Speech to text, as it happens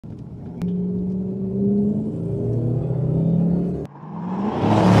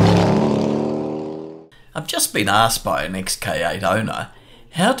I've just been asked by an XK8 owner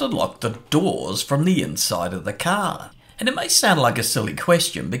how to lock the doors from the inside of the car. And it may sound like a silly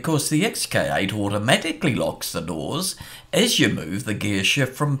question because the XK8 automatically locks the doors as you move the gear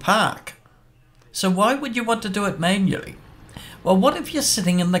shift from park. So why would you want to do it manually? Well, what if you're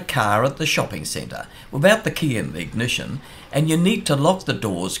sitting in the car at the shopping centre without the key in the ignition and you need to lock the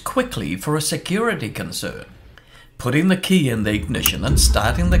doors quickly for a security concern? Putting the key in the ignition and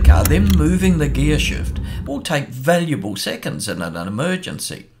starting the car, then moving the gear shift will take valuable seconds in an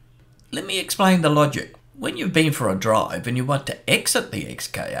emergency. Let me explain the logic. When you've been for a drive and you want to exit the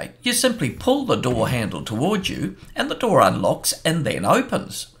XK8, you simply pull the door handle towards you and the door unlocks and then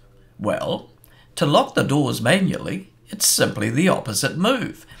opens. Well, to lock the doors manually, it's simply the opposite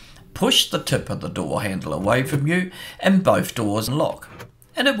move. Push the tip of the door handle away from you and both doors lock.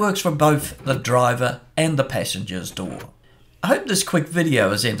 And it works for both the driver and the passenger's door. I hope this quick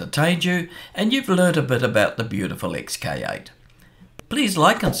video has entertained you and you've learned a bit about the beautiful XK8. Please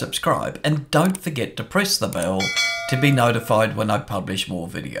like and subscribe and don't forget to press the bell to be notified when I publish more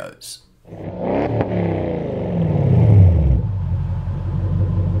videos.